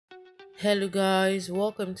Hello guys,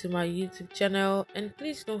 welcome to my YouTube channel and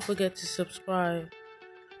please don't forget to subscribe.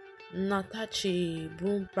 Natachai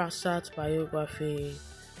Boom Prasad Biography.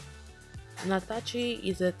 Natachai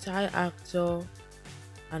is a Thai actor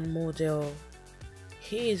and model.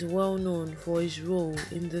 He is well known for his role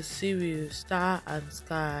in the series Star and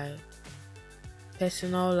Sky.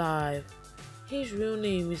 Personal life. His real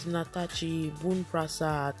name is Natachai Boom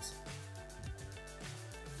Prasad.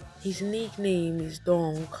 His nickname is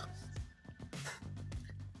Dong.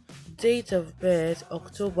 Date of birth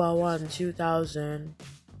October 1, 2000.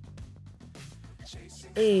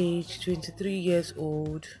 Age 23 years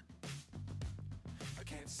old.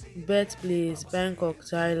 Birthplace Bangkok,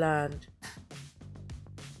 Thailand.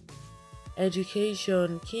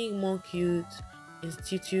 Education King Mongkut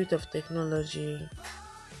Institute of Technology.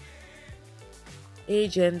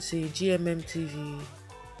 Agency GMM-TV.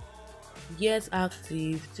 Years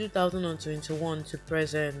active 2021 to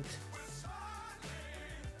present.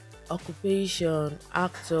 Occupation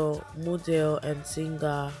actor, model and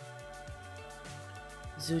singer.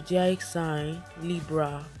 Zodiac sign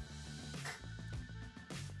Libra.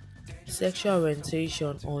 Sexual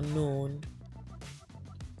orientation unknown.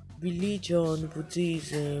 Religion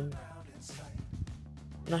Buddhism.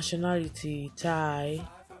 Nationality Thai.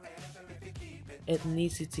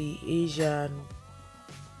 Ethnicity Asian.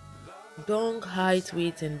 Dong height,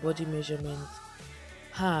 weight and body measurement.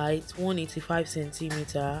 Height 185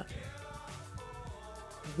 cm.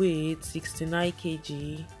 Weight 69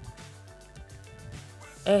 kg.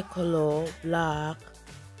 Hair color black.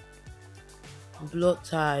 Blood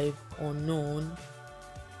type unknown.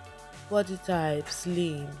 Body type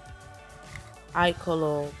slim. Eye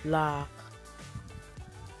color black.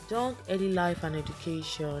 Dong early life and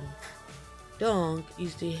education. Dong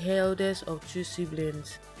is the eldest of two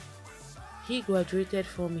siblings. He graduated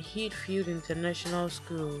from Heathfield International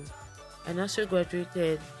School and also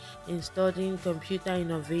graduated in studying Computer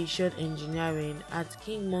Innovation Engineering at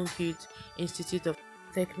King Mongkut Institute of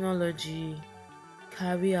Technology.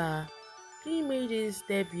 Career. He made his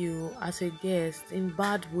debut as a guest in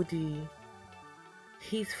Bad Buddy.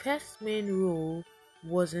 His first main role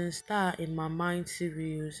was in Star in My Mind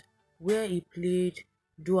series, where he played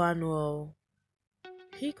Duanuel.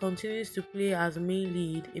 He continues to play as main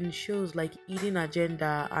lead in shows like Hidden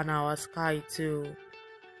Agenda and Our Sky too.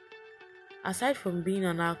 Aside from being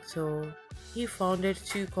an actor, he founded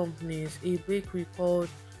two companies, a bakery called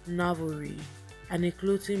Navori and a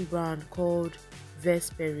clothing brand called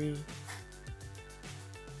Vesperi.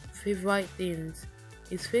 Favorite things.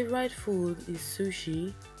 His favorite food is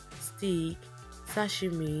sushi, steak,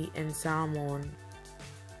 sashimi and salmon.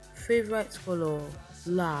 Favorite color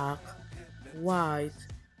black, white,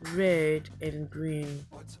 red and green.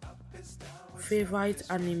 Favorite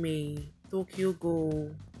anime Tokyo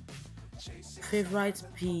Ghoul. Favorite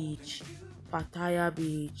beach Pattaya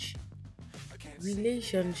Beach.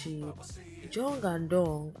 Relationship. Jung and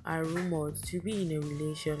Dong are rumored to be in a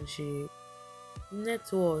relationship.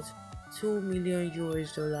 Net worth $2 million.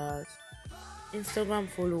 Instagram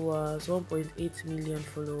followers 1.8 million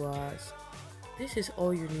followers. This is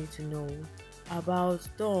all you need to know about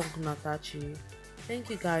Dong Natachai. Thank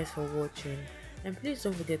you guys for watching and please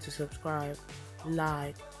don't forget to subscribe,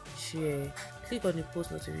 like, share, click on the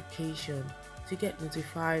post notification to get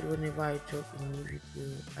notified whenever I drop a new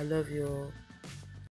video. I love you all.